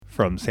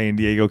From San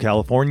Diego,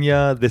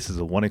 California, this is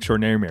a One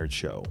Extraordinary Marriage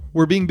show,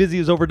 where being busy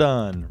is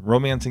overdone,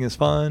 romancing is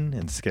fun,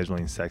 and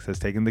scheduling sex has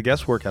taken the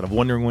guesswork out of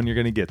wondering when you're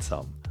going to get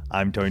some.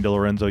 I'm Tony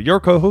DeLorenzo, your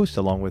co-host,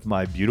 along with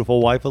my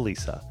beautiful wife,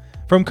 Elisa.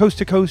 From coast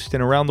to coast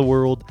and around the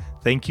world,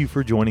 thank you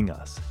for joining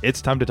us.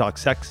 It's time to talk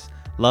sex,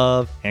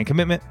 love, and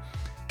commitment.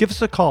 Give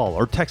us a call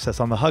or text us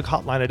on the HUG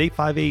hotline at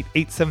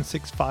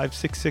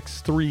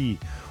 858-876-5663,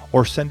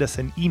 or send us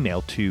an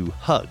email to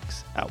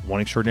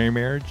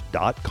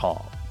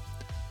hugs@oneextraordinarymarriage.com.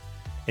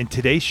 In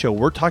today's show,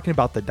 we're talking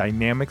about the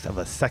dynamics of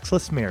a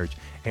sexless marriage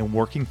and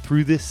working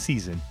through this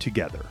season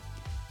together.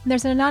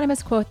 There's an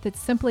anonymous quote that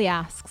simply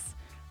asks,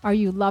 are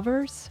you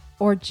lovers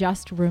or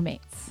just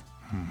roommates?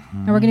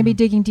 And we're going to be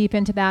digging deep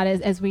into that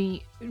as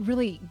we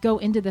really go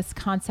into this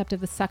concept of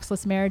the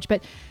sexless marriage.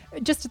 But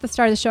just at the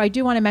start of the show, I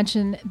do want to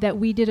mention that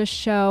we did a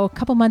show a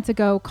couple months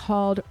ago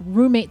called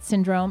Roommate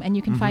Syndrome, and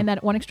you can find that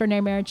at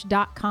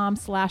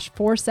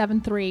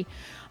oneextraordinarymarriage.com/473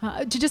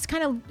 to just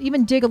kind of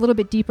even dig a little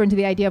bit deeper into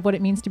the idea of what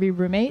it means to be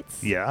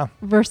roommates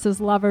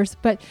versus lovers.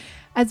 But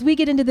as we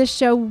get into this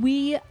show,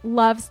 we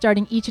love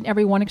starting each and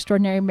every One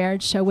Extraordinary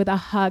Marriage show with a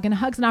hug. And a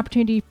hug's an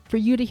opportunity for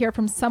you to hear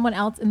from someone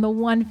else in the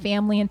one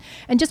family and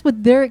just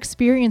what they're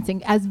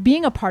experiencing as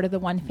being a part of the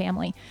one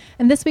family.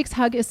 And this week's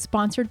hug is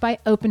sponsored by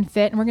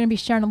OpenFit. And we're going to be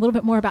sharing a little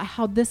bit more about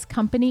how this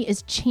company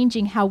is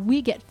changing how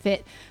we get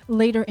fit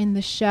later in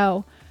the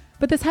show.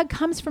 But this hug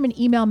comes from an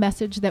email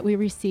message that we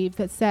received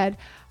that said,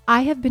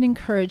 I have been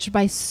encouraged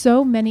by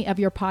so many of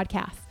your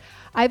podcasts.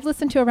 I've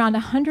listened to around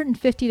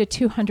 150 to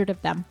 200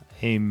 of them.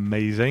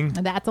 Amazing.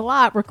 That's a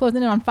lot. We're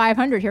closing in on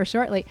 500 here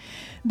shortly.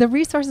 The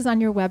resources on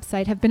your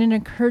website have been an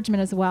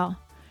encouragement as well.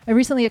 I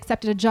recently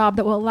accepted a job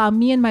that will allow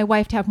me and my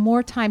wife to have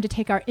more time to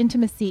take our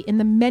intimacy in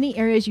the many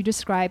areas you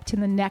described to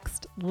the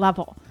next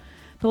level.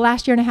 The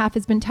last year and a half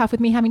has been tough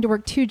with me having to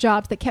work 2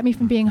 jobs that kept me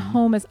from being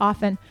home as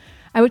often.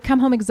 I would come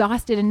home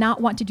exhausted and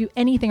not want to do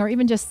anything or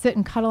even just sit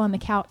and cuddle on the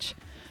couch.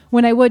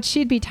 When I would,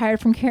 she'd be tired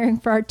from caring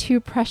for our 2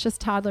 precious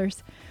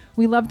toddlers.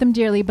 We love them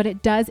dearly, but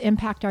it does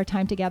impact our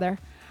time together.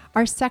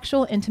 Our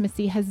sexual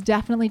intimacy has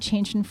definitely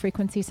changed in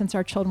frequency since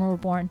our children were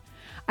born.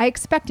 I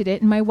expected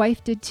it, and my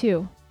wife did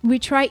too. We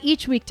try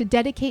each week to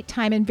dedicate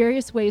time in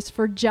various ways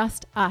for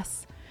just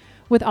us.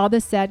 With all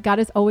this said, God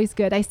is always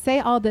good. I say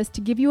all this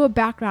to give you a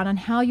background on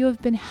how you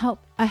have been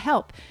a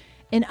help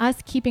in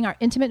us keeping our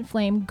intimate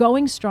flame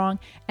going strong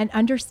and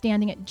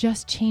understanding it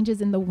just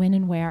changes in the when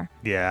and where.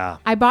 Yeah.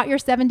 I bought your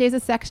 7 Days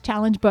of Sex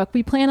Challenge book.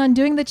 We plan on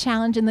doing the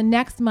challenge in the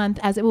next month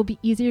as it will be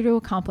easier to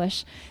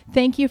accomplish.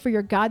 Thank you for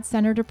your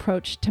God-centered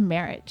approach to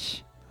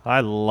marriage. I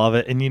love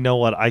it. And you know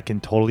what? I can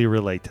totally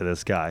relate to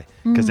this guy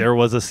because there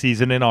was a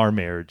season in our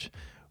marriage,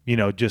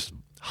 just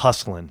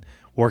hustling,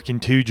 working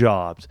 2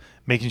 jobs,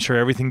 making sure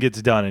everything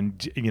gets done.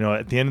 And,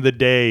 at the end of the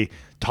day,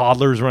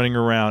 toddlers running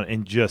around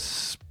and just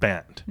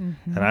spent.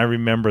 And I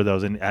remember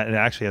those. And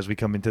actually, as we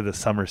come into the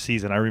summer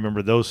season, I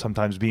remember those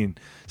sometimes being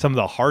some of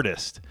the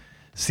hardest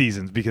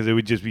seasons because it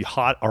would just be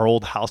hot. Our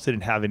old house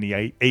didn't have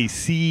any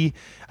AC.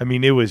 I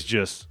mean, it was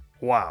just,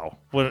 wow,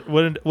 what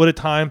a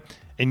time.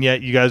 And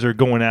yet you guys are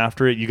going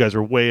after it. You guys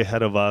are way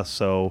ahead of us.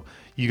 So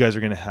you guys are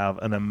going to have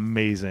an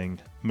amazing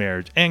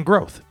marriage and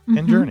growth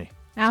and journey.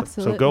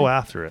 Absolutely. So go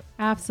after it.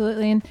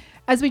 Absolutely. And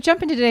as we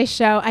jump into today's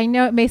show, I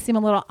know it may seem a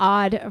little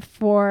odd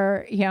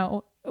for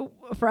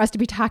us to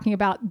be talking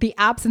about the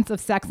absence of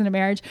sex in a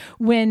marriage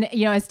when,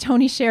 as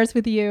Tony shares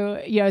with you,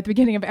 at the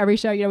beginning of every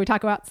show, we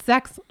talk about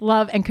sex,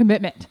 love, and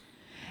commitment.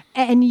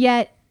 And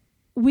yet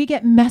we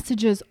get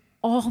messages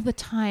all the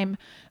time,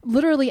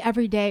 literally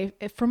every day,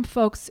 from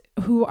folks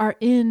who are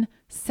in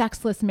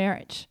sexless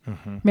marriages.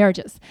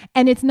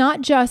 And it's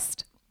not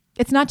just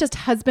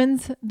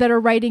husbands that are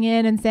writing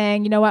in and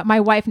saying, you know what,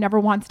 my wife never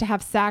wants to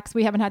have sex.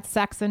 We haven't had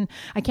sex and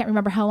I can't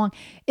remember how long.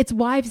 It's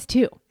wives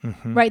too,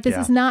 right? This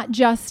is not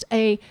just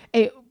a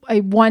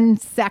one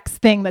sex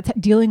thing that's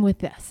dealing with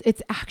this.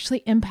 It's actually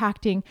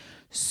impacting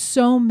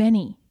so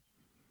many,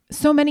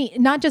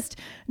 not just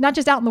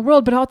out in the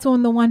world, but also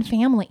in the one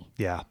family.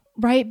 Yeah.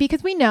 Right?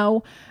 Because we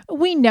know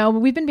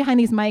we've been behind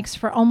these mics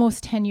for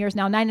almost 10 years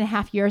now,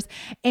 9.5 years.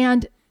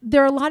 And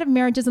there are a lot of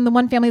marriages in the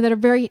one family that are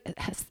very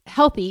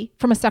healthy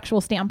from a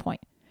sexual standpoint.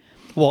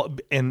 Well,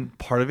 and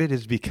part of it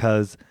is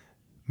because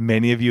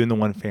many of you in the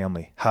one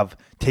family have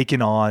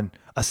taken on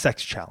a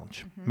sex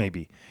challenge,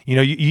 maybe.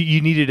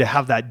 You needed to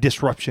have that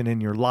disruption in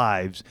your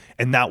lives,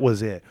 and that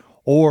was it.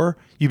 Or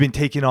you've been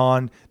taking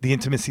on the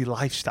intimacy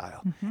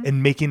lifestyle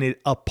and making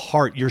it a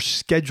part. You're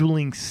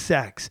scheduling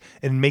sex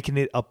and making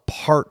it a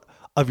part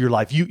of your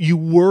life. You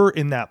were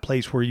in that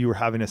place where you were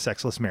having a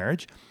sexless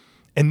marriage.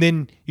 And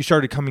then you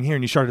started coming here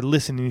and you started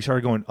listening and you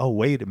started going, oh,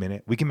 wait a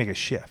minute, we can make a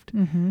shift.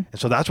 And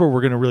so that's what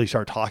we're going to really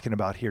start talking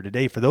about here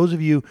today. For those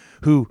of you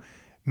who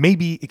may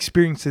be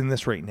experiencing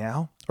this right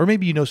now, or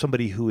maybe you know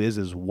somebody who is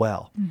as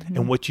well,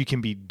 and what you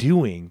can be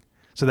doing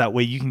so that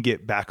way you can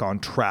get back on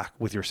track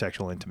with your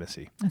sexual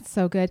intimacy. That's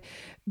so good,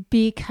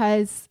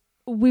 because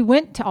we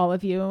went to all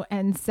of you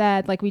and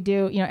said, like we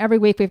do, every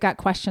week we've got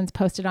questions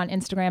posted on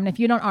Instagram. And if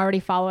you don't already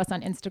follow us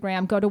on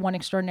Instagram, go to One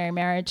Extraordinary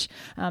Marriage.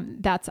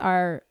 That's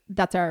our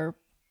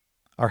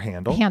Our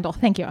handle. Handle.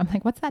 Thank you. I'm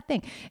like, what's that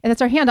thing? And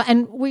that's our handle.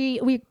 And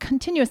we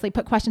continuously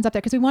put questions up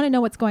there because we want to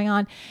know what's going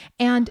on.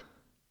 And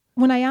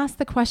when I asked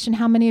the question,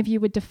 how many of you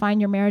would define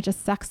your marriage as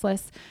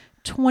sexless?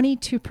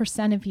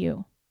 22% of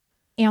you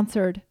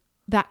answered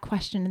that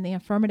question in the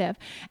affirmative.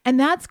 And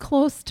that's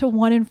close to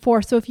 1 in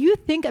 4. So if you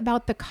think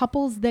about the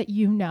couples that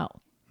you know,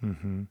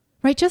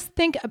 right? Just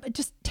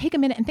take a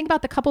minute and think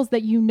about the couples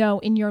that you know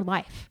in your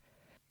life.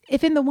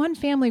 If in the one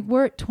family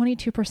we're at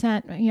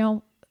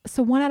 22%,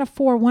 so 1 out of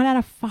 4, 1 out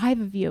of 5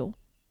 of you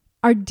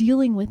are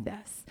dealing with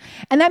this.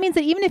 And that means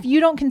that even if you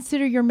don't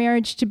consider your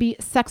marriage to be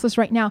sexless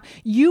right now,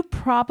 you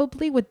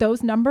probably, with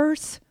those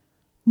numbers,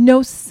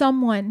 know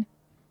someone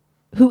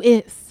who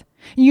is.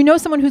 You know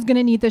someone who's going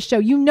to need this show.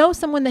 You know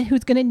someone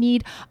who's going to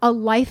need a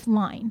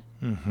lifeline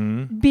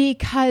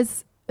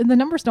because the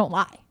numbers don't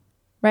lie,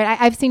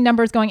 right? I've seen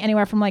numbers going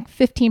anywhere from like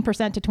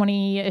 15% to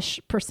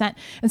 20-ish%.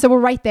 And so we're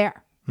right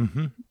there.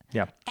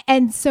 Yeah.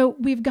 And so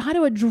we've got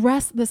to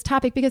address this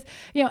topic because,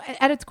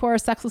 at its core, a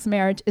sexless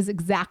marriage is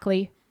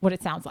exactly what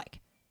it sounds like.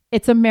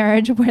 It's a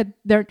marriage where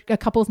a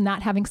couple's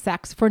not having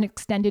sex for an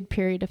extended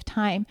period of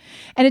time.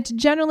 And it's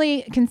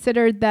generally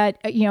considered that,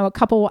 a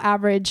couple will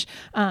average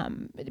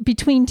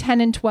between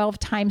 10 and 12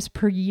 times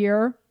per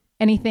year.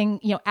 Anything,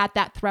 at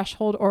that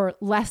threshold or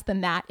less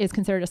than that is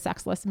considered a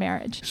sexless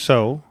marriage.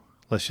 So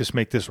let's just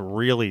make this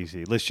real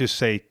easy. Let's just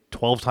say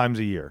 12 times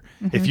a year.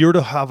 If you were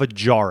to have a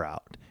jar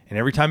out, and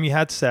every time you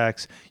had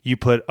sex, you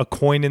put a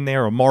coin in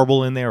there, a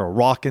marble in there, a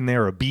rock in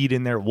there, a bead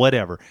in there,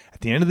 whatever.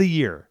 At the end of the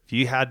year, if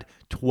you had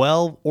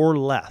 12 or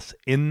less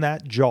in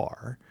that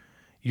jar,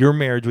 your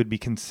marriage would be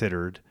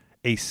considered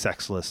a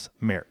sexless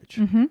marriage.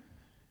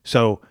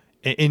 So,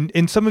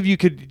 and some of you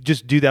could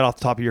just do that off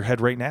the top of your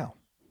head right now.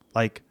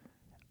 Like,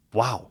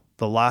 wow,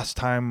 the last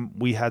time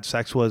we had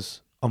sex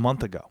was a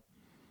month ago,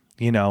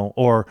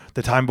 or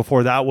the time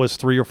before that was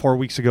 3 or 4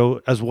 weeks ago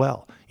as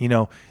well.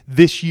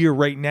 This year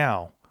right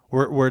now,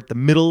 we're at the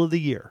middle of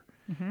the year.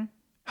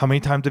 How many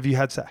times have you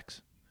had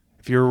sex?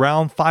 If you're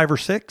around 5 or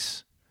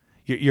 6,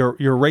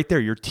 you're right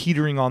there. You're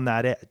teetering on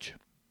that edge.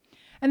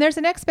 And there's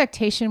an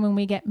expectation when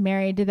we get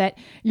married that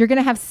you're going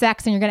to have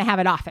sex and you're going to have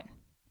it often,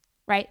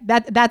 right?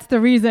 That's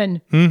the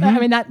reason. I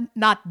mean,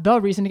 not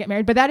the reason to get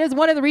married, but that is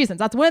one of the reasons.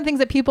 That's one of the things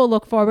that people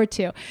look forward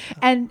to.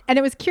 And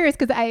it was curious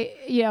because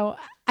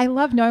I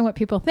love knowing what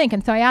people think.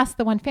 And so I asked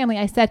the one family,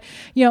 I said,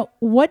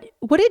 what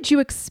did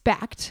you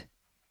expect?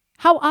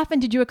 How often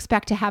did you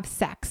expect to have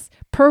sex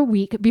per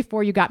week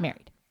before you got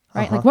married?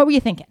 Right? Like, what were you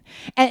thinking?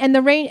 And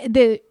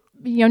the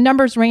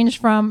numbers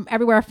range from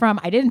everywhere from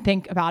I didn't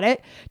think about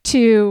it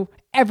to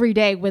every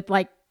day with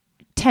like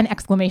 10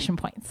 exclamation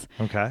points.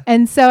 Okay.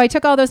 And so I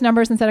took all those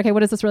numbers and said, okay,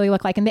 what does this really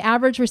look like? And the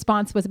average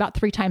response was about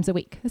 3 times a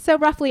week. So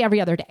roughly every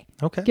other day,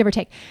 give or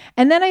take.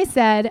 And then I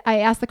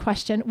asked the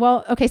question,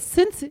 well, okay,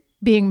 since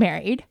being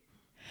married,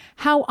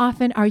 how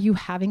often are you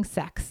having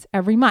sex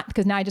every month?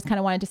 Because now I just kind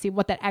of wanted to see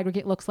what that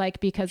aggregate looks like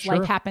because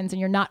life happens and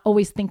you're not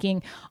always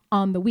thinking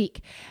on the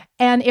week.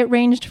 And it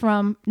ranged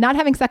from not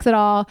having sex at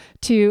all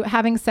to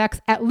having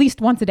sex at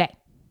least once a day,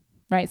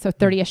 right? So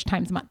 30-ish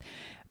times a month.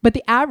 But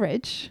the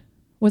average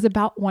was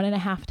about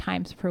 1.5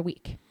 times per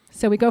week.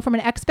 So we go from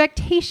an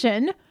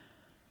expectation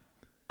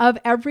of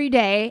every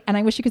day. And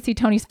I wish you could see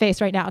Tony's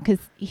face right now because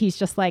he's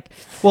just like,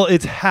 well,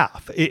 it's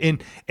half.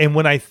 And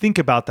when I think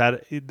about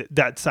that,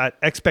 that's that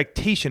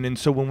expectation. And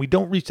so when we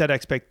don't reach that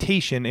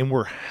expectation and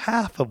we're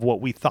half of what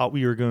we thought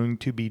we were going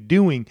to be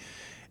doing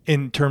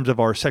in terms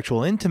of our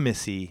sexual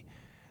intimacy,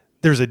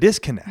 there's a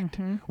disconnect,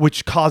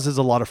 which causes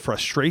a lot of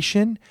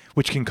frustration,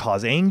 which can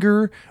cause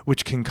anger,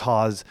 which can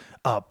cause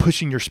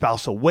pushing your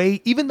spouse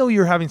away, even though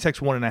you're having sex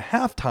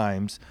 1.5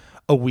 times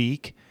a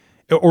week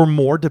or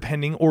more,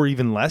 depending, or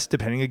even less,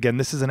 depending. Again,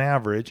 this is an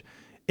average.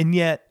 And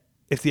yet,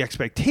 if the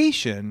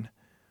expectation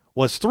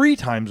was 3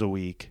 times a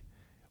week,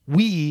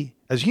 we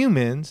as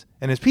humans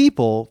and as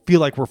people feel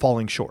like we're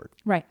falling short.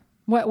 Right.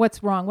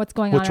 What's wrong? What's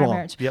going on in our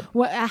marriage? Yep.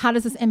 How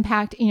does this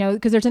impact,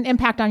 because there's an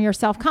impact on your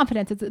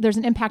self-confidence. There's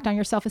an impact on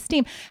your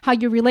self-esteem, how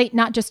you relate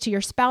not just to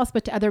your spouse,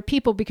 but to other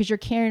people because you're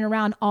carrying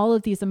around all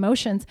of these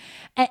emotions.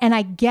 And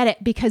I get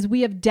it because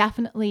we have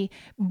definitely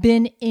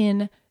been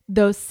in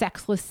those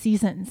sexless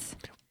seasons.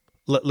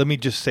 Let me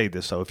just say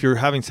this, though. If you're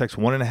having sex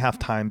 1.5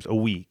 times a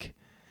week,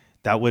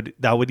 that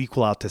would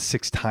equal out to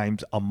 6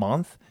 times a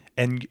month,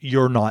 and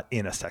you're not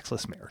in a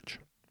sexless marriage.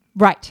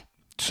 Right.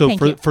 So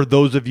for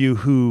those of you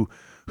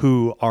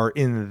who are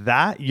in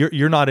that,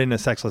 you're not in a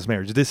sexless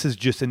marriage. This is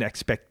just an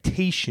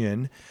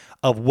expectation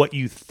of what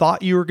you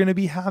thought you were going to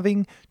be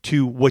having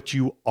to what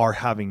you are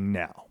having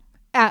now.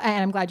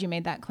 And I'm glad you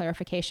made that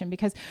clarification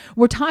because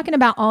we're talking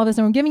about all of this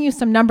and we're giving you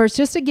some numbers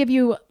just to give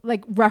you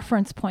like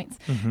reference points.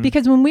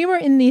 Because when we were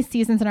in these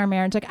seasons in our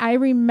marriage, like I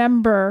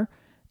remember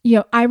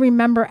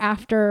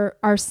after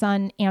our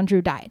son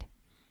Andrew died,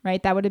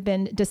 right? That would have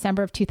been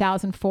December of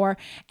 2004.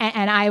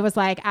 And I was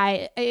like,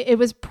 it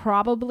was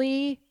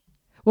probably,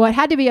 it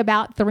had to be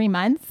about 3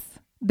 months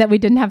that we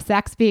didn't have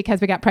sex because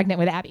we got pregnant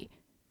with Abby.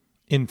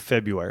 In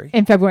February,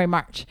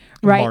 March,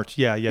 right?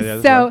 Yeah.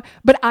 So, right.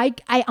 but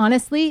I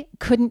honestly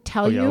couldn't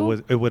tell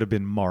you. It would have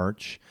been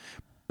March,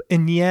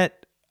 And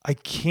yet I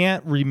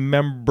can't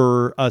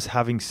remember us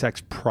having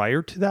sex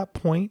prior to that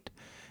point.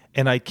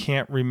 And I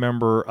can't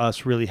remember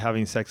us really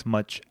having sex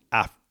much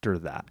after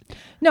that.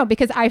 No,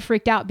 because I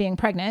freaked out being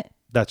pregnant.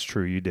 That's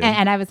true. You did.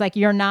 And I was like,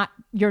 you're not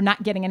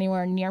getting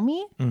anywhere near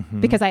me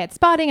because I had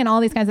spotting and all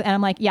these kinds of, and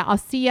I'm like, yeah, I'll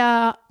see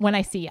ya when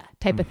I see ya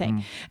type of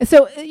thing.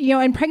 So,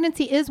 and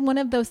pregnancy is one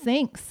of those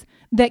things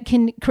that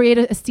can create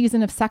a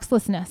season of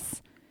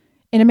sexlessness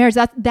in a marriage.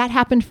 That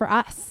happened for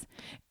us,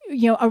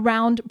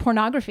 around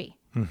pornography.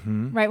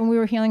 Right. When we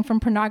were healing from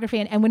pornography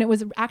and when it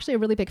was actually a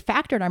really big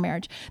factor in our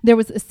marriage, there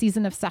was a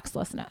season of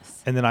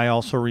sexlessness. And then I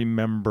also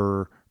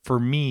remember for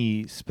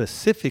me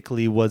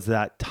specifically was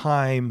that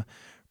time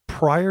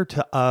prior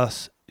to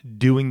us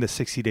doing the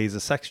 60 Days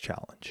of Sex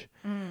Challenge.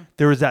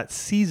 There was that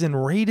season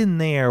right in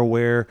there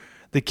where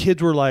the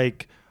kids were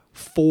like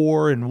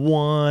 4 and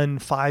 1,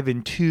 5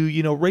 and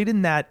 2, right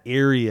in that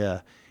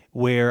area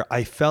where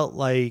I felt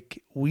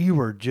like we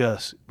were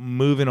just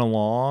moving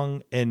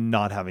along and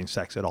not having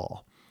sex at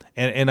all.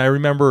 And I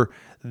remember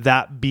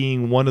that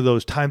being one of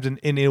those times. And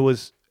it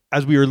was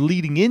as we were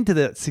leading into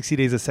the 60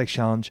 Days of Sex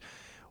Challenge,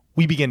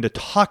 we began to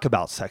talk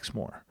about sex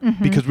more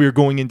because we were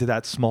going into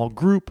that small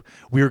group.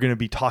 We were going to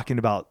be talking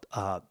about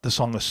the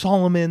Song of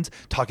Solomon's,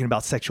 talking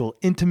about sexual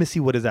intimacy.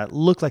 What does that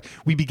look like?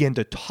 We began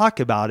to talk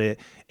about it,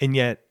 and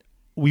yet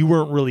we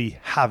weren't really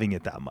having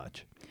it that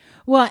much.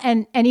 Well,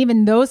 and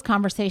even those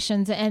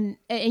conversations, and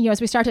as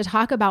we start to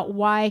talk about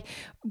why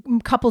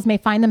couples may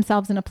find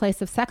themselves in a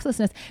place of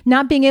sexlessness,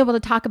 not being able to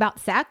talk about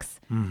sex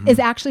is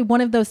actually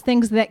one of those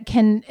things that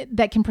can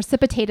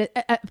precipitate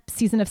a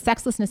season of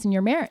sexlessness in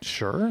your marriage.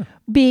 Sure.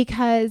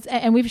 Because,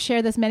 and we've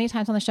shared this many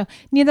times on the show,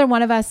 neither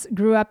one of us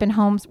grew up in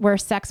homes where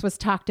sex was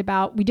talked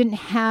about. We didn't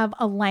have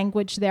a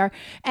language there,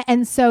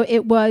 and so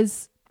it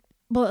was,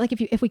 well, like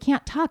if we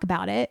can't talk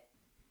about it,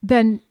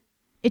 then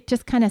it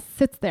just kind of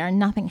sits there and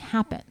nothing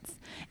happens.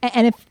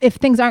 And if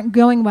things aren't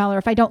going well, or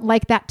if I don't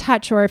like that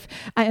touch, or if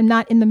I'm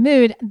not in the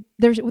mood,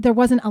 there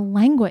wasn't a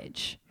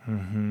language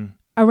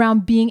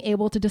around being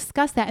able to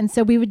discuss that. And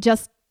so we would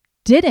just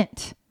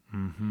didn't,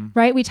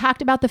 right? We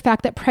talked about the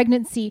fact that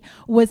pregnancy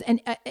was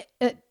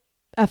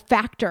a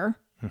factor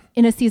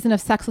in a season of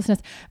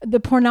sexlessness, the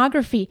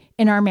pornography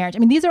in our marriage. I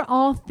mean, these are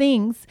all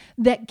things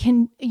that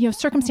can,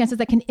 circumstances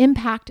that can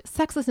impact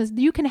sexlessness.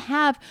 You can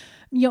have,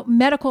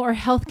 medical or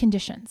health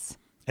conditions.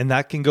 And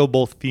that can go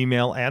both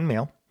female and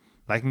male.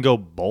 That can go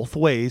both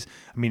ways.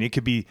 I mean, it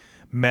could be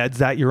meds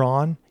that you're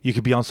on. You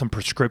could be on some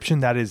prescription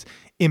that is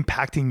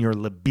impacting your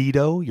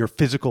libido, your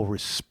physical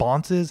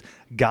responses.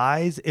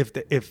 Guys,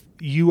 if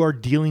you are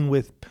dealing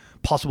with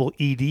possible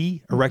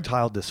ED,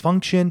 erectile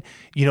dysfunction,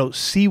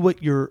 see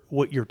what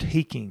you're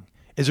taking.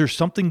 Is there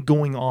something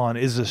going on?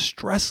 Is the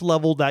stress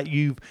level that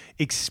you've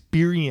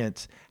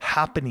experienced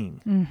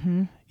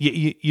happening?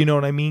 You know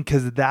what I mean?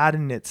 Because that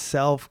in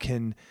itself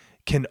can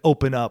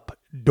open up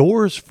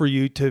doors for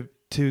you to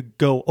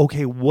go,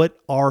 okay, what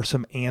are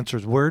some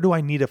answers? Where do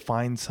I need to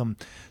find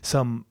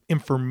some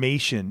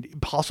information,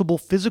 possible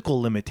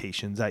physical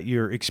limitations that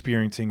you're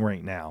experiencing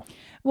right now?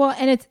 Well,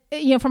 and it's,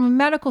 from a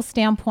medical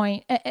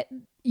standpoint,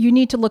 you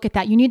need to look at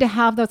that. You need to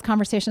have those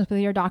conversations with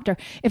your doctor.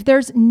 If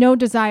there's no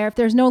desire, if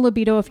there's no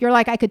libido, if you're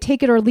like, I could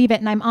take it or leave it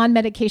and I'm on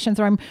medications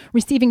or I'm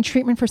receiving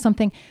treatment for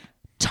something,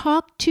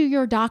 talk to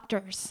your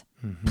doctors.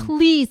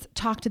 Please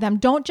talk to them.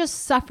 Don't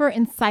just suffer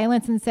in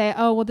silence and say,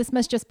 oh, well, this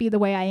must just be the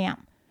way I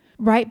am.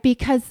 Right?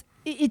 Because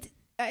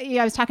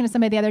I was talking to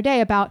somebody the other day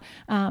about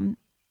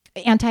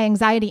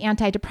anti-anxiety,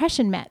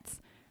 anti-depression meds,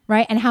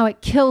 right? And how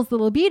it kills the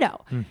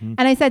libido. And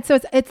I said, so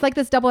it's like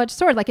this double-edged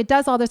sword. Like it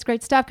does all this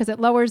great stuff because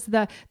it lowers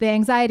the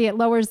anxiety, it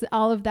lowers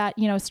all of that,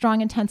 strong,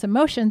 intense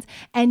emotions.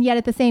 And yet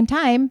at the same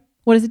time,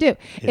 what does it do?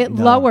 It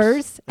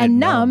lowers and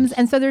numbs.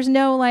 And so there's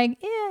no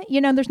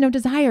there's no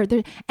desire.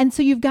 And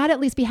so you've got to at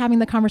least be having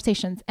the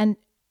conversations. And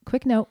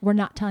quick note, we're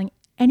not telling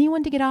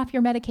anyone to get off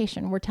your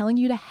medication. We're telling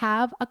you to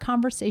have a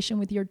conversation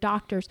with your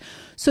doctors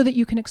so that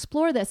you can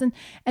explore this.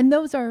 And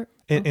those are...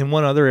 And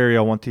one other area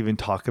I want to even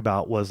talk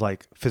about was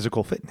like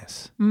physical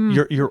fitness,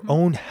 your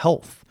own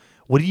health.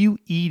 What are you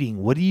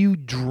eating? What are you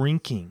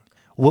drinking?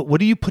 What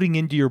are you putting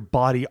into your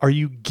body? Are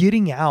you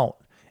getting out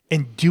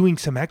and doing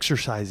some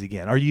exercise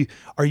again? Are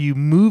you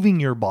moving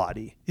your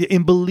body?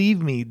 And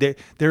believe me, there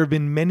have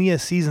been many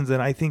seasons,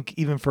 and I think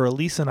even for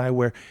Elisa and I,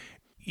 where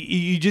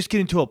you just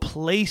get into a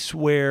place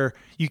where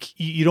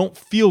you don't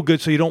feel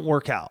good, so you don't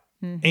work out.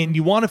 And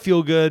you want to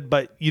feel good,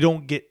 but you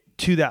don't get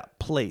to that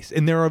place.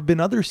 And there have been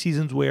other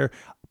seasons where,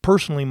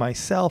 personally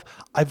myself,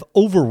 I've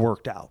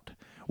overworked out,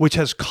 which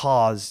has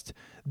caused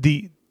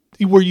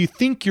where you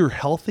think you're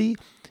healthy,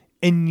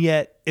 and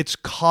yet it's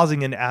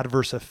causing an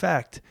adverse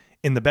effect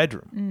in the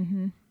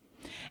bedroom.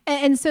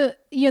 And so,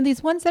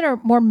 these ones that are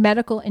more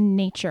medical in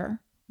nature,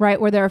 right,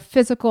 where there are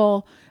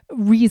physical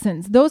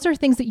reasons, those are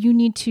things that you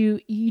need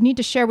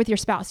to share with your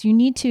spouse. You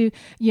need to,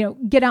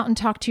 get out and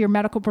talk to your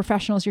medical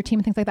professionals, your team,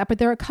 and things like that. But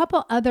there are a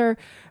couple other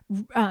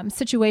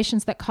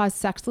situations that cause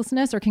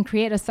sexlessness or can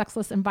create a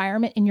sexless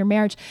environment in your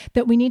marriage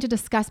that we need to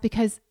discuss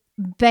because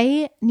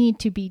they need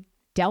to be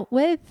dealt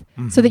with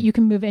so that you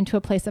can move into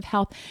a place of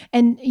health.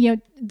 And,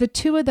 the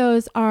two of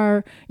those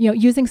are,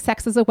 using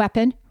sex as a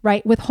weapon,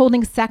 right?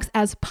 Withholding sex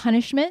as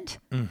punishment,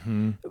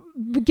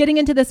 getting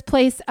into this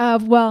place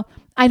of, well,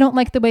 I don't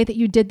like the way that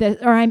you did this,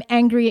 or I'm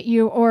angry at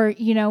you, or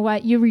you know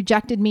what, you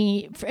rejected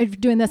me for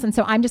doing this. And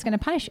so I'm just going to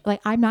punish you.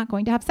 Like, I'm not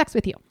going to have sex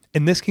with you.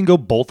 And this can go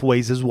both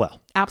ways as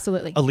well.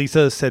 Absolutely.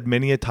 Elisa said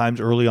many a times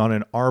early on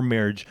in our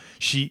marriage,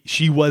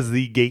 she was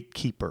the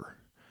gatekeeper.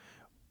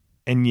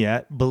 And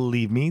yet,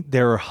 believe me,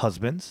 there are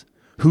husbands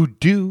who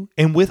do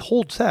and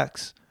withhold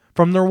sex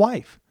from their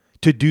wife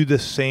to do the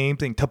same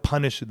thing, to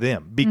punish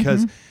them,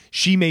 because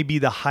she may be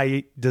the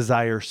high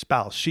desire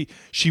spouse.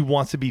 She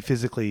wants to be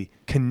physically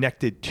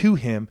connected to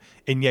him,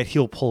 and yet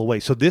he'll pull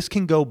away. So this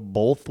can go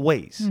both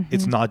ways.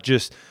 It's not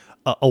just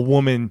a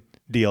woman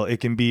deal. It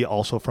can be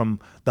also from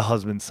the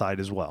husband's side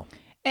as well.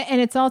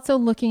 And it's also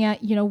looking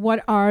at,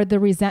 what are the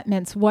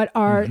resentments? What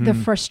are the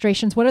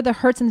frustrations? What are the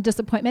hurts and the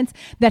disappointments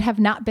that have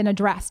not been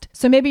addressed?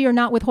 So maybe you're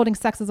not withholding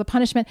sex as a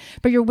punishment,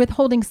 but you're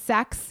withholding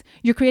sex.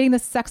 You're creating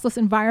this sexless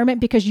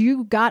environment because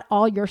you got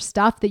all your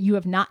stuff that you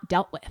have not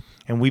dealt with.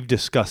 And we've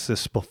discussed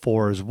this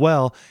before as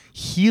well.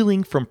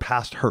 Healing from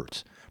past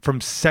hurts,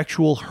 from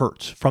sexual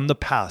hurts from the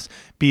past,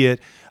 be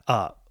it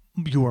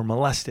you were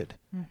molested.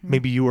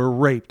 Maybe you were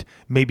raped.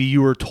 Maybe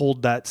you were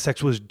told that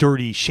sex was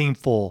dirty,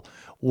 shameful,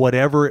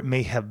 whatever it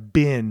may have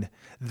been.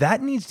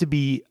 That needs to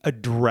be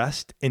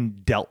addressed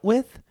and dealt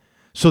with,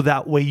 so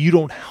that way you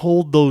don't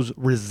hold those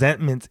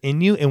resentments in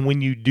you. And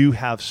when you do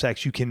have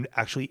sex, you can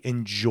actually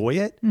enjoy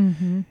it,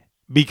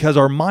 because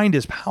our mind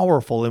is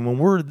powerful. And when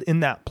we're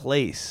in that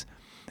place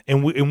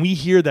and we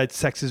hear that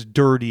sex is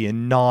dirty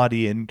and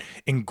naughty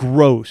and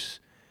gross,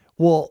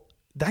 well,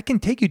 that can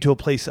take you to a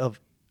place of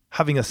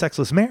having a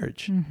sexless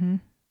marriage.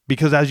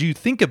 Because as you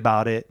think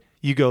about it,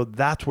 you go,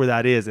 that's where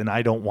that is, and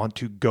I don't want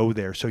to go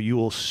there. So you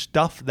will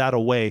stuff that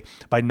away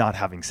by not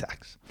having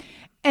sex.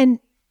 And,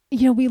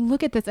 we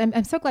look at this.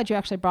 I'm so glad you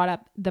actually brought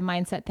up the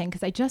mindset thing,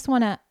 because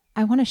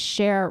I want to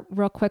share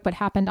real quick what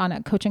happened on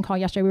a coaching call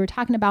yesterday. We were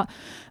talking about,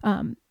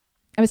 I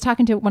was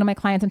talking to one of my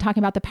clients and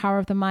talking about the power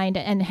of the mind,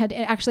 and had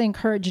actually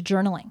encouraged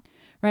journaling.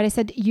 Right? I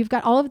said, you've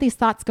got all of these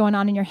thoughts going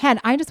on in your head.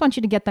 I just want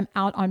you to get them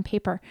out on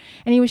paper.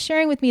 And he was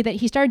sharing with me that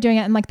he started doing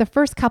it. And like the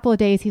first couple of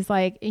days, he's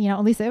like,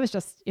 Lisa, it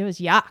was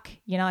yuck.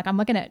 Like I'm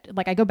looking at,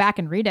 like I go back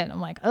and read it. And I'm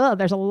like, oh,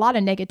 there's a lot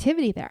of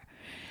negativity there.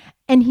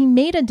 And he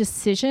made a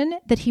decision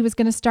that he was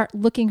going to start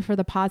looking for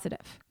the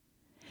positive.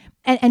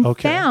 And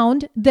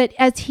found that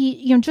as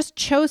he just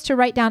chose to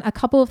write down a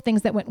couple of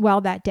things that went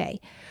well that day.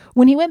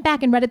 When he went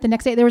back and read it the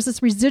next day, there was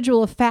this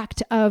residual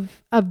effect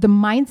of the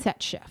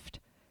mindset shift.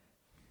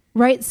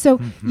 Right. So,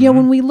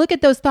 when we look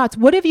at those thoughts,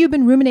 what have you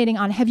been ruminating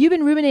on? Have you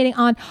been ruminating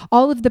on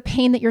all of the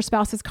pain that your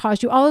spouse has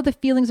caused you, all of the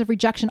feelings of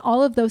rejection,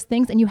 all of those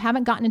things, and you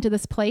haven't gotten into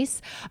this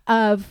place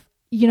of,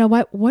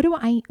 what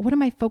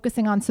am I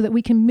focusing on, so that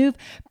we can move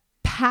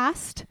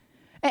past,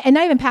 and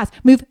not even past,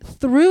 move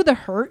through the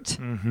hurt,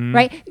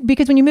 right?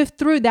 Because when you move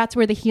through, that's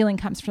where the healing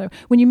comes from.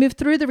 When you move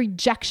through the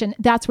rejection,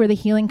 that's where the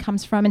healing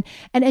comes from.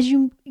 And as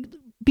you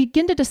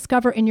begin to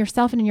discover in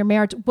yourself and in your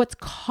marriage what's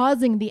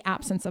causing the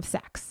absence of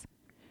sex,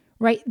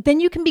 right? Then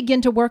you can begin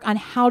to work on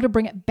how to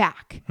bring it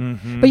back.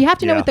 But you have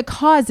to know what the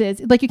cause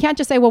is. Like, you can't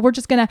just say, well, we're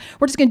just gonna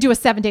do a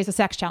 7 days of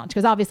sex challenge,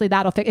 because obviously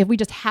that'll fix. If we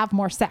just have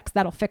more sex,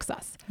 that'll fix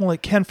us. Well,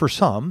 it can for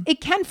some.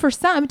 It can for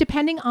some,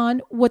 depending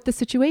on what the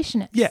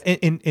situation is. Yeah,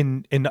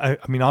 and I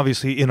mean,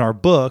 obviously, in our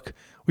book,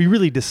 we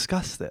really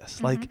discuss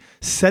this, like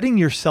setting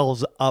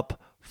yourselves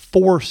up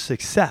for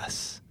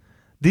success.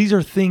 These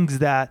are things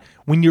that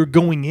when you're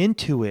going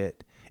into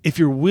it, if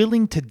you're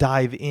willing to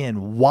dive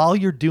in while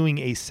you're doing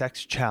a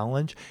sex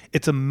challenge,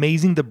 it's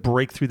amazing the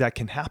breakthrough that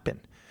can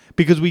happen.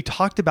 Because we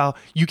talked about,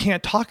 you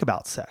can't talk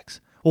about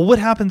sex. Well, what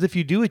happens if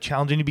you do a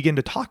challenge and you begin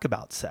to talk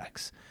about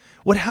sex?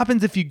 What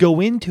happens if you go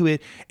into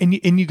it and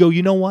you go,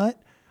 you know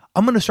what?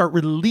 I'm going to start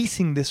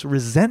releasing this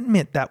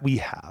resentment that we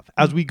have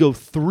as we go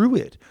through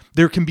it.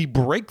 There can be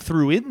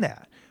breakthrough in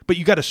that, but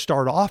you got to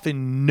start off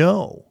and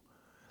know,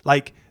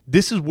 like,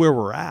 this is where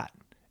we're at.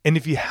 And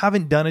if you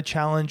haven't done a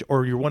challenge,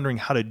 or you're wondering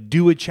how to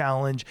do a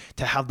challenge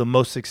to have the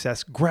most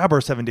success, grab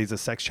our 7 Days of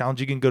Sex challenge.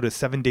 You can go to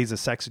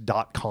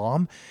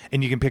 7daysofsex.com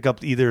and you can pick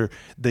up either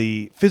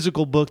the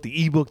physical book,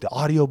 the ebook, the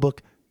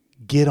audiobook.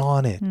 Get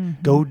on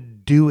it. Go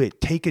do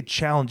it. Take a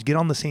challenge. Get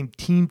on the same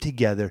team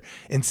together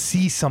and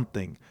see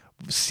something.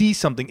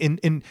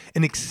 And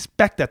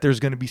expect that there's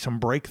going to be some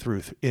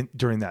breakthrough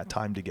during that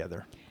time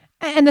together.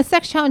 And the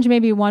sex challenge may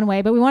be one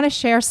way, but we want to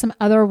share some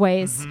other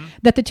ways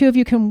that the two of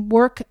you can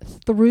work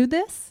through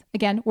this.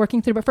 Again,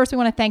 working through. But first, we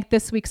want to thank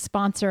this week's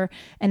sponsor,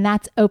 and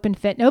that's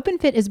OpenFit. And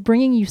OpenFit is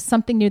bringing you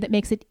something new that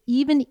makes it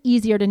even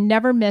easier to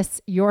never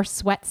miss your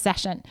sweat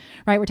session,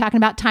 right? We're talking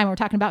about time. We're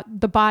talking about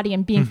the body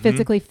and being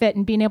physically fit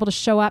and being able to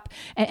show up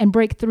and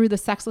break through the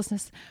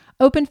sexlessness.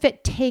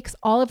 OpenFit takes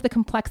all of the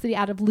complexity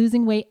out of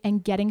losing weight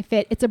and getting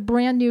fit. It's a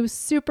brand new,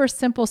 super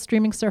simple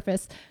streaming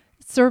service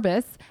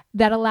service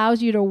that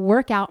allows you to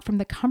work out from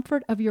the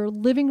comfort of your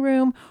living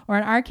room, or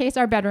in our case,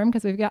 our bedroom,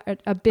 because we've got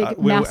a big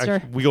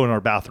master we go in our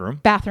bathroom,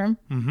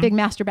 big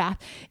master bath,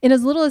 in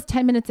as little as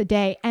 10 minutes a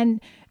day. And,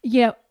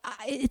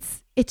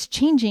 it's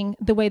changing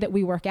the way that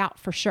we work out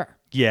for sure.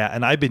 Yeah.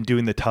 And I've been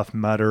doing the Tough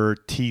Mudder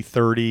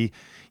T30.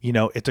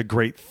 It's a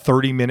great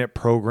 30-minute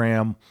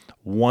program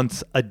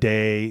once a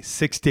day,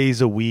 6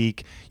 days a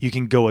week. You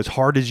can go as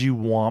hard as you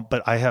want,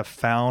 but I have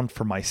found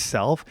for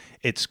myself,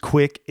 it's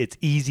quick, it's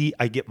easy.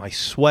 I get my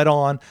sweat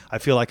on. I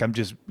feel like I'm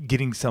just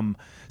getting some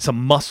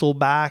muscle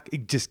back,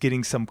 just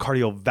getting some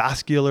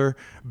cardiovascular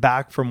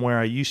back from where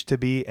I used to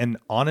be. And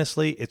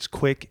honestly, it's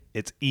quick,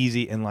 it's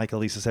easy. And like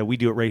Elisa said, we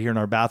do it right here in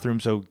our bathroom.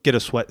 So get a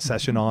sweat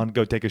session on,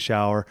 go take a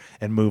shower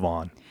and move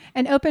on.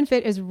 And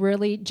OpenFit is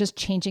really just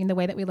changing the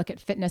way that we look at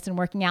fitness and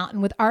working out.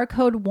 And with our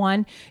code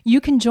 1,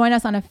 you can join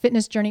us on a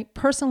fitness journey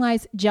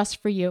personalized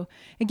just for you.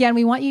 Again,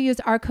 we want you to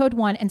use our code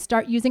 1 and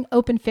start using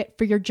OpenFit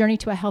for your journey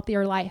to a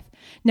healthier life.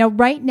 Now,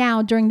 right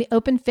now, during the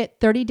OpenFit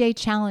 30-day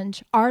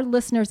challenge, our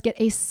listeners get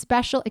a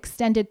special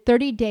extended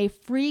 30-day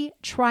free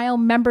trial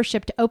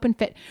membership to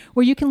OpenFit,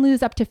 where you can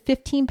lose up to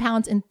 15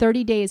 pounds in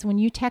 30 days when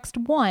you text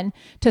 1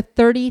 to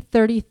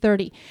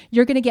 303030.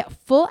 You're going to get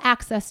full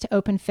access to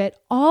OpenFit,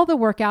 all the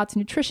workouts,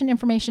 nutrition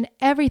information,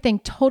 everything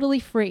totally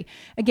free.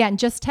 Again,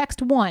 just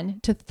text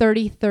 1 to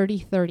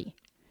 303030.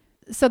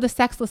 So the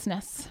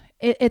sexlessness,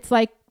 it's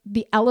like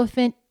the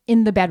elephant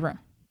in the bedroom.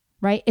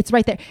 Right? It's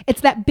right there.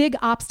 It's that big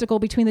obstacle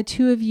between the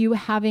two of you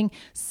having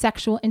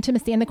sexual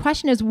intimacy. And the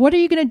question is, what are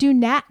you going to do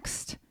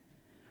next?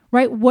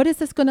 Right? What is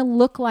this going to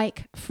look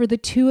like for the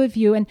two of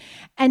you?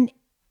 And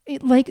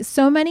like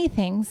so many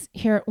things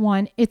here at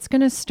One, it's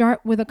going to start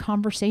with a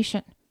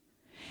conversation.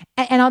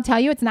 And I'll tell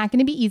you, it's not going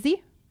to be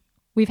easy.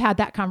 We've had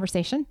that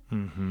conversation,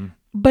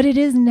 but it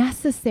is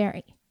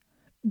necessary.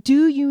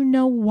 Do you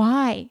know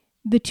why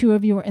the two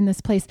of you are in this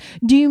place?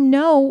 Do you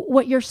know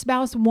what your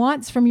spouse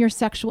wants from your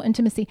sexual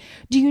intimacy?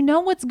 Do you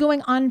know what's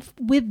going on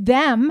with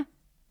them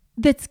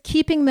that's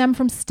keeping them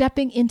from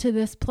stepping into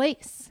this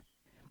place?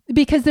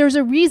 Because there's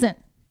a reason,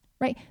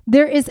 right?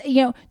 There is,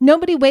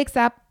 nobody wakes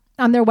up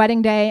on their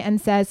wedding day and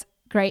says,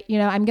 great,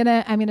 I'm going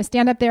to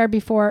stand up there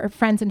before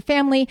friends and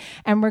family,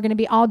 and we're going to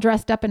be all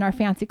dressed up in our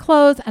fancy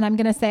clothes, and I'm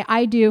going to say,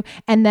 I do.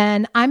 And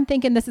then I'm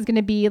thinking this is going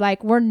to be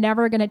like, we're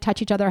never going to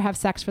touch each other or have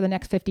sex for the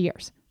next 50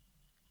 years.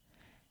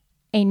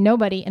 Ain't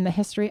nobody in the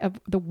history of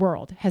the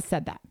world has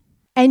said that.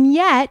 And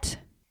yet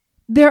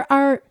there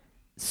are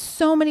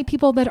so many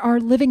people that are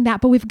living that,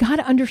 but we've got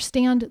to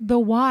understand the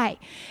why.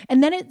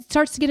 And then it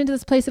starts to get into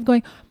this place of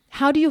going,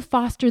 how do you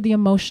foster the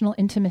emotional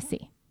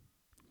intimacy?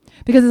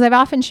 Because as I've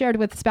often shared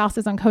with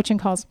spouses on coaching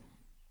calls,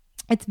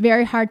 it's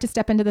very hard to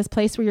step into this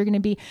place where you're going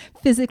to be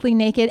physically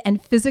naked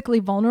and physically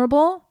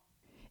vulnerable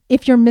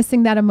if you're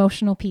missing that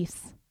emotional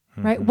piece.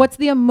 Right? What's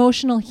the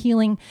emotional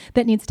healing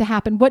that needs to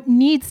happen? What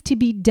needs to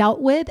be dealt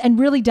with and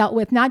really dealt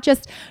with? Not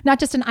just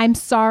an I'm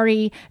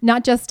sorry,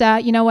 not just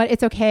you know what,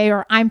 it's okay,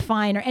 or I'm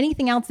fine, or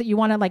anything else that you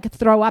want to like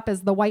throw up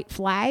as the white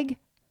flag.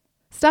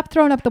 Stop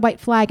throwing up the white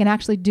flag and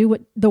actually do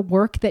the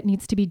work that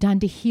needs to be done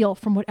to heal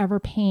from whatever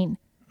pain.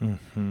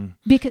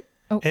 Because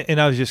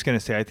And I was just going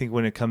to say, I think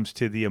when it comes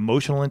to the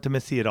emotional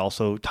intimacy, it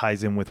also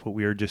ties in with what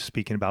we were just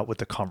speaking about with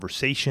the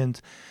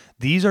conversations.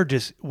 These are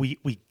just, we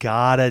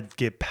gotta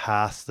get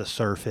past the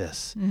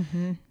surface.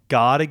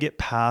 Gotta get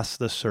past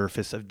the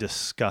surface of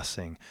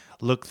discussing.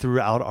 Look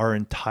throughout our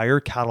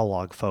entire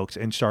catalog, folks,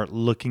 and start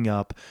looking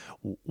up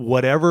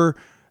whatever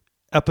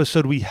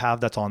episode we have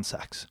that's on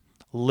sex.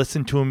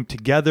 Listen to them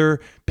together,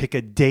 pick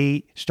a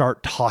date,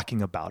 start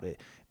talking about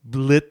it.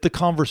 Let the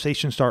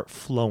conversation start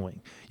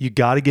flowing. You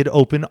got to get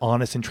open,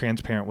 honest, and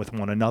transparent with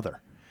one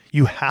another.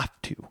 You have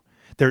to.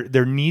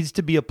 There needs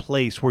to be a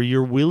place where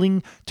you're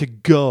willing to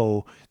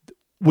go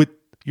with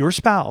your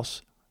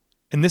spouse.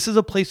 And this is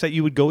a place that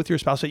you would go with your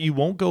spouse that you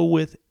won't go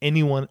with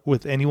anyone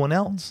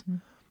else.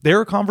 There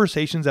are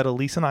conversations that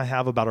Elisa and I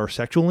have about our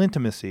sexual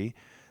intimacy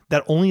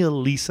that only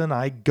Elisa and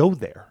I go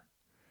there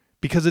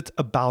because it's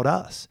about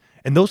us.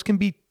 And those can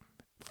be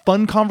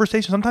fun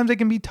conversations. Sometimes they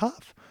can be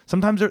tough.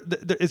 Sometimes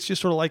it's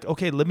just sort of like,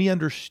 okay, let me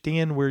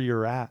understand where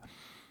you're at.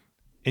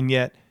 And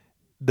yet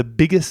the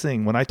biggest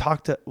thing when I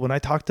talk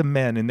to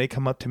men and they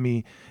come up to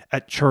me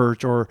at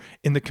church or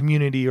in the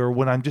community or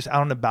when I'm just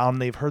out and about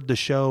and they've heard the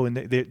show and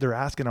they're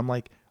asking, I'm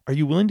like, are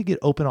you willing to get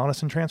open,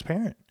 honest, and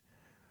transparent?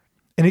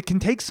 And it can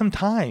take some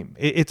time.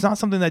 It's not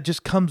something that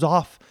just comes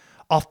off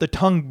the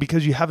tongue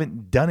because you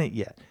haven't done it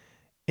yet.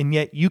 And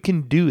yet you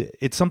can do it.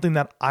 It's something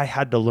that I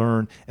had to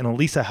learn and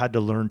Elisa had to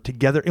learn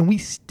together. And we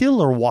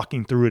still are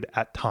walking through it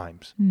at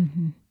times.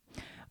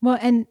 Well,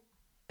 and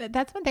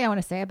that's one thing I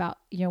want to say about,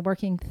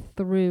 working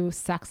through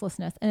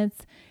sexlessness. And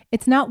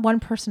it's not one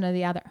person or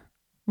the other,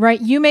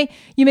 right? You may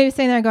be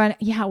sitting there going,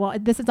 yeah, well,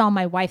 this is all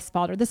my wife's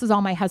fault, or this is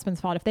all my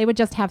husband's fault if they would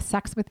just have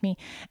sex with me.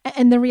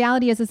 And the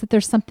reality is that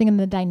there's something in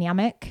the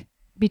dynamic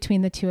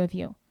between the two of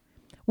you.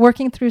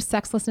 Working through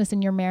sexlessness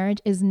in your marriage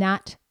is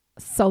not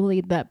solely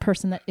the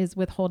person that is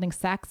withholding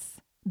sex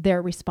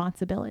their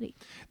responsibility.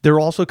 There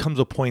also comes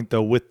a point,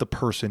 though, with the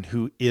person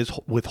who is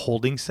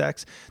withholding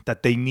sex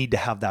that they need to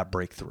have that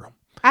breakthrough.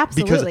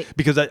 Absolutely.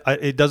 Because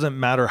it doesn't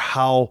matter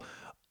how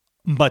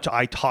much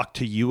I talk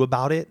to you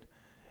about it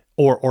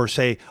or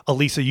say,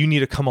 Alisa, you need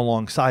to come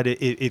alongside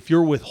it. If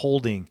you're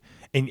withholding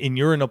and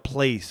you're in a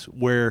place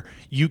where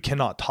you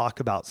cannot talk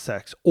about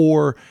sex,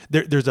 or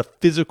there's a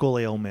physical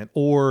ailment,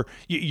 or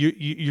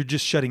you're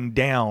just shutting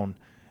down,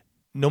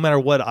 no matter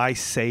what I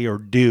say or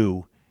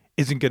do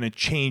isn't going to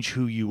change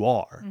who you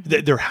are.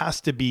 Mm-hmm. There has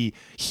to be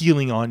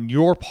healing on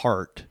your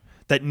part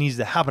that needs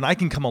to happen. I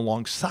can come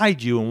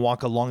alongside you and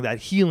walk along that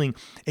healing,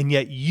 and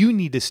yet you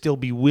need to still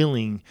be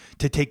willing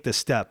to take the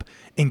step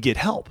and get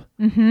help.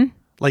 Mm-hmm.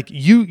 Like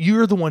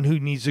you're the one who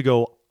needs to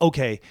go,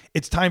 okay,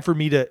 it's time for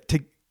me to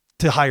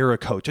hire a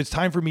coach. It's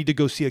time for me to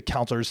go see a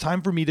counselor. It's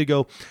time for me to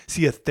go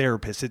see a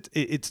therapist.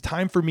 It's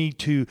time for me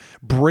to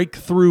break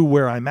through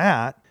where I'm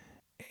at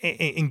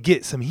and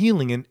get some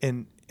healing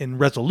and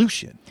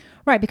resolution.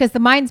 Right, because the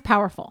mind's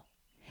powerful.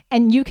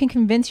 And you can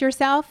convince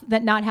yourself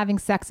that not having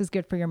sex is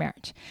good for your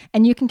marriage.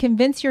 And you can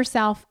convince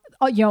yourself,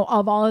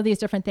 of all of these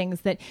different things,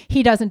 that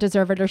he doesn't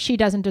deserve it, or she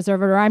doesn't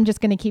deserve it, or I'm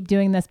just going to keep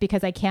doing this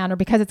because I can, or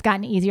because it's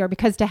gotten easier, or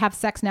because to have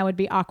sex now would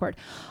be awkward.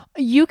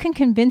 You can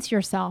convince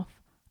yourself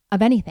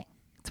of anything.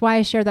 That's why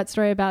I shared that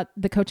story about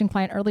the coaching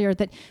client earlier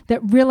that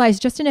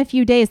realized just in a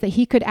few days that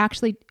he could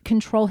actually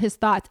control his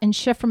thoughts and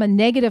shift from a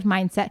negative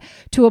mindset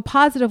to a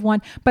positive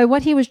one by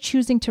what he was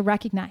choosing to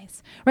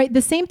recognize, right?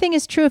 The same thing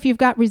is true if you've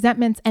got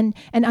resentments and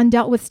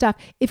undealt with stuff.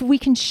 If we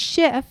can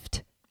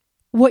shift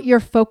what you're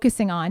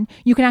focusing on,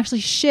 you can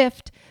actually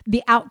shift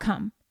the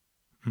outcome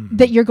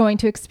that you're going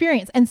to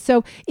experience. And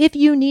so if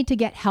you need to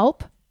get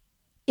help,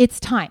 it's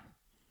time.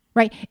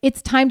 Right?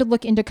 It's time to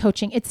look into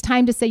coaching. It's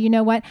time to say, you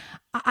know what?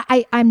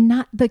 I'm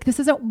not like, this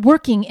isn't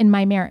working in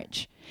my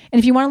marriage. And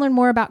if you want to learn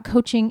more about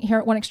coaching here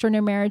at One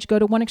Extraordinary Marriage, go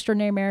to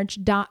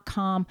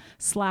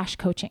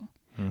oneextraordinarymarriage.com/coaching,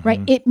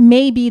 right? It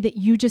may be that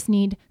you just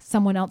need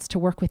someone else to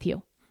work with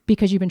you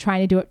because you've been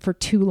trying to do it for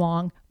too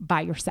long by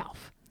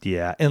yourself.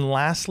 Yeah. And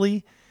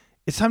lastly,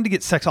 it's time to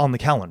get sex on the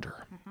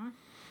calendar.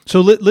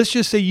 So let's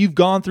just say you've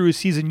gone through a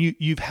season,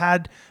 you've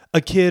had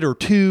a kid or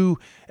two,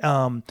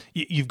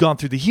 you've gone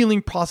through the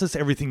healing process,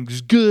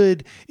 everything's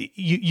good.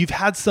 You've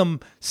had some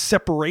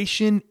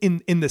separation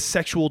in the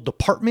sexual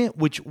department,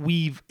 which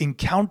we've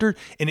encountered,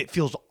 and it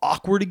feels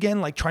awkward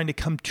again, like trying to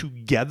come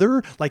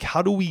together. Like,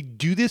 how do we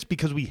do this?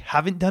 Because we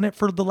haven't done it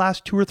for the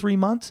last 2 or 3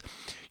 months.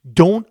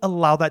 Don't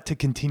allow that to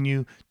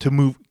continue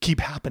to keep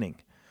happening.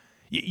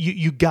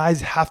 You guys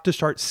have to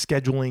start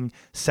scheduling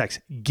sex.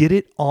 Get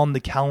it on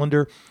the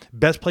calendar.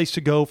 Best place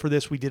to go for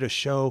this, we did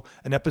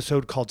an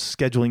episode called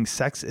Scheduling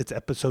Sex. It's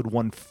episode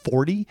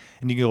 140.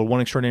 And you can go to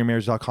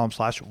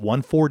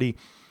oneextraordinarymarriage.com/140.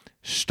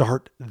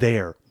 Start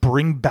there.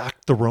 Bring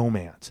back the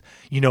romance.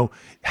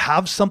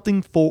 Have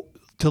something to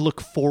look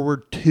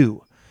forward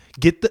to.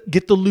 Get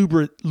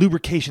the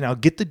lubrication out,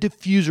 get the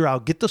diffuser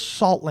out, get the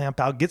salt lamp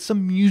out, get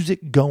some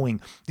music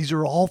going. These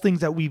are all things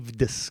that we've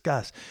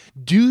discussed.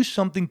 Do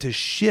something to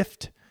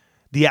shift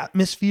the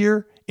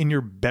atmosphere in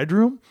your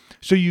bedroom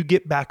so you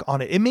get back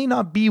on it. It may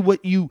not be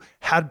what you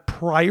had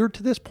prior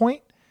to this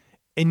point,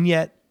 and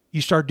yet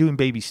you start doing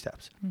baby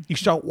steps. You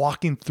start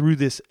walking through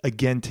this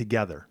again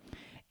together.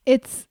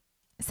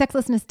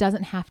 Sexlessness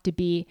doesn't have to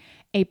be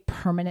a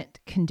permanent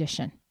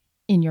condition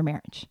in your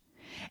marriage.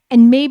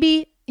 And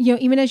maybe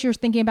even as you're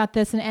thinking about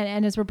this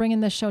and as we're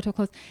bringing this show to a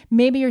close,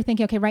 maybe you're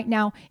thinking, okay, right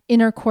now,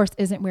 intercourse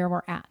isn't where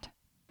we're at.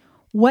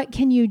 What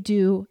can you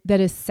do that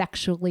is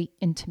sexually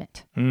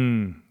intimate?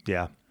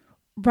 Yeah.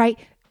 Right?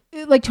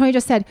 Like Tony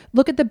just said,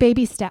 look at the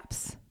baby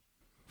steps,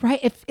 right?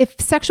 If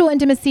sexual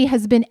intimacy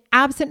has been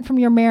absent from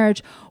your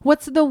marriage,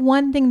 what's the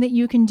one thing that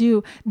you can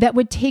do that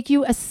would take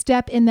you a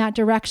step in that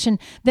direction?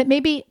 That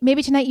maybe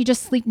tonight you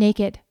just sleep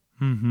naked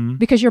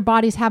because your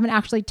bodies haven't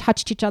actually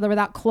touched each other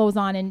without clothes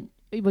on, and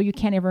you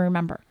can't even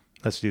remember.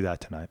 Let's do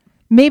that tonight.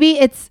 Maybe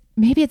it's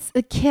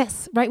a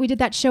kiss, right? We did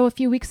that show a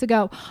few weeks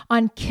ago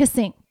on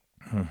kissing.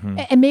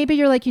 And maybe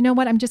you're like, you know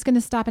what? I'm just going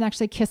to stop and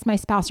actually kiss my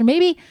spouse. Or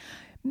maybe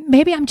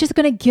I'm just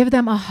going to give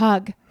them a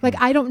hug. Like,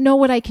 I don't know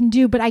what I can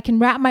do, but I can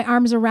wrap my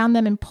arms around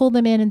them and pull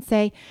them in and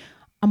say,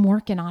 I'm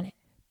working on it.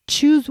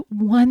 Choose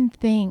one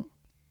thing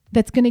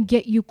that's going to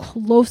get you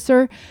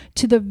closer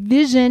to the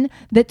vision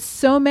that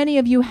so many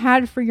of you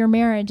had for your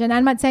marriage. And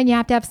I'm not saying you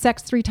have to have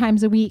sex 3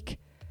 times a week.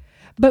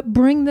 But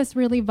bring this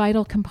really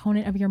vital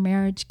component of your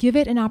marriage. Give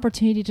it an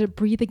opportunity to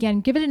breathe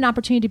again. Give it an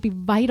opportunity to be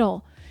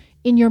vital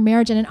in your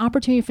marriage, and an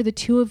opportunity for the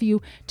two of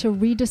you to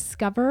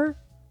rediscover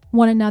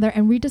one another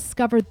and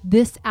rediscover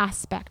this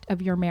aspect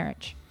of your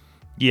marriage.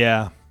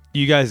 Yeah,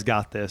 you guys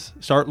got this.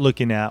 Start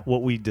looking at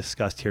what we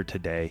discussed here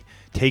today.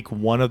 Take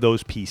one of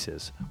those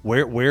pieces.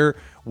 Where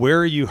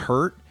are you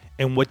hurt,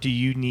 and what do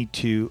you need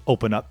to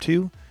open up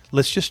to?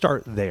 Let's just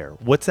start there.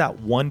 What's that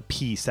one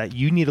piece that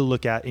you need to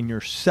look at in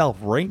yourself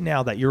right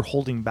now that you're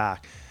holding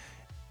back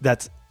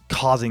that's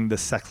causing the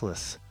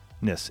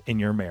sexlessness in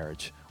your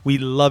marriage? We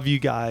love you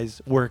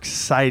guys. We're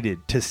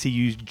excited to see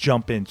you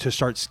jump in, to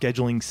start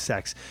scheduling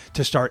sex,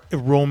 to start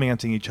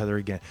romancing each other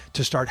again,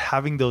 to start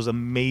having those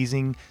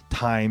amazing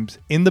times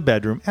in the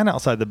bedroom and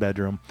outside the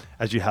bedroom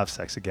as you have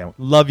sex again.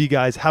 Love you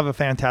guys. Have a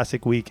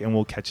fantastic week, and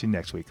we'll catch you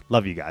next week.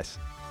 Love you guys.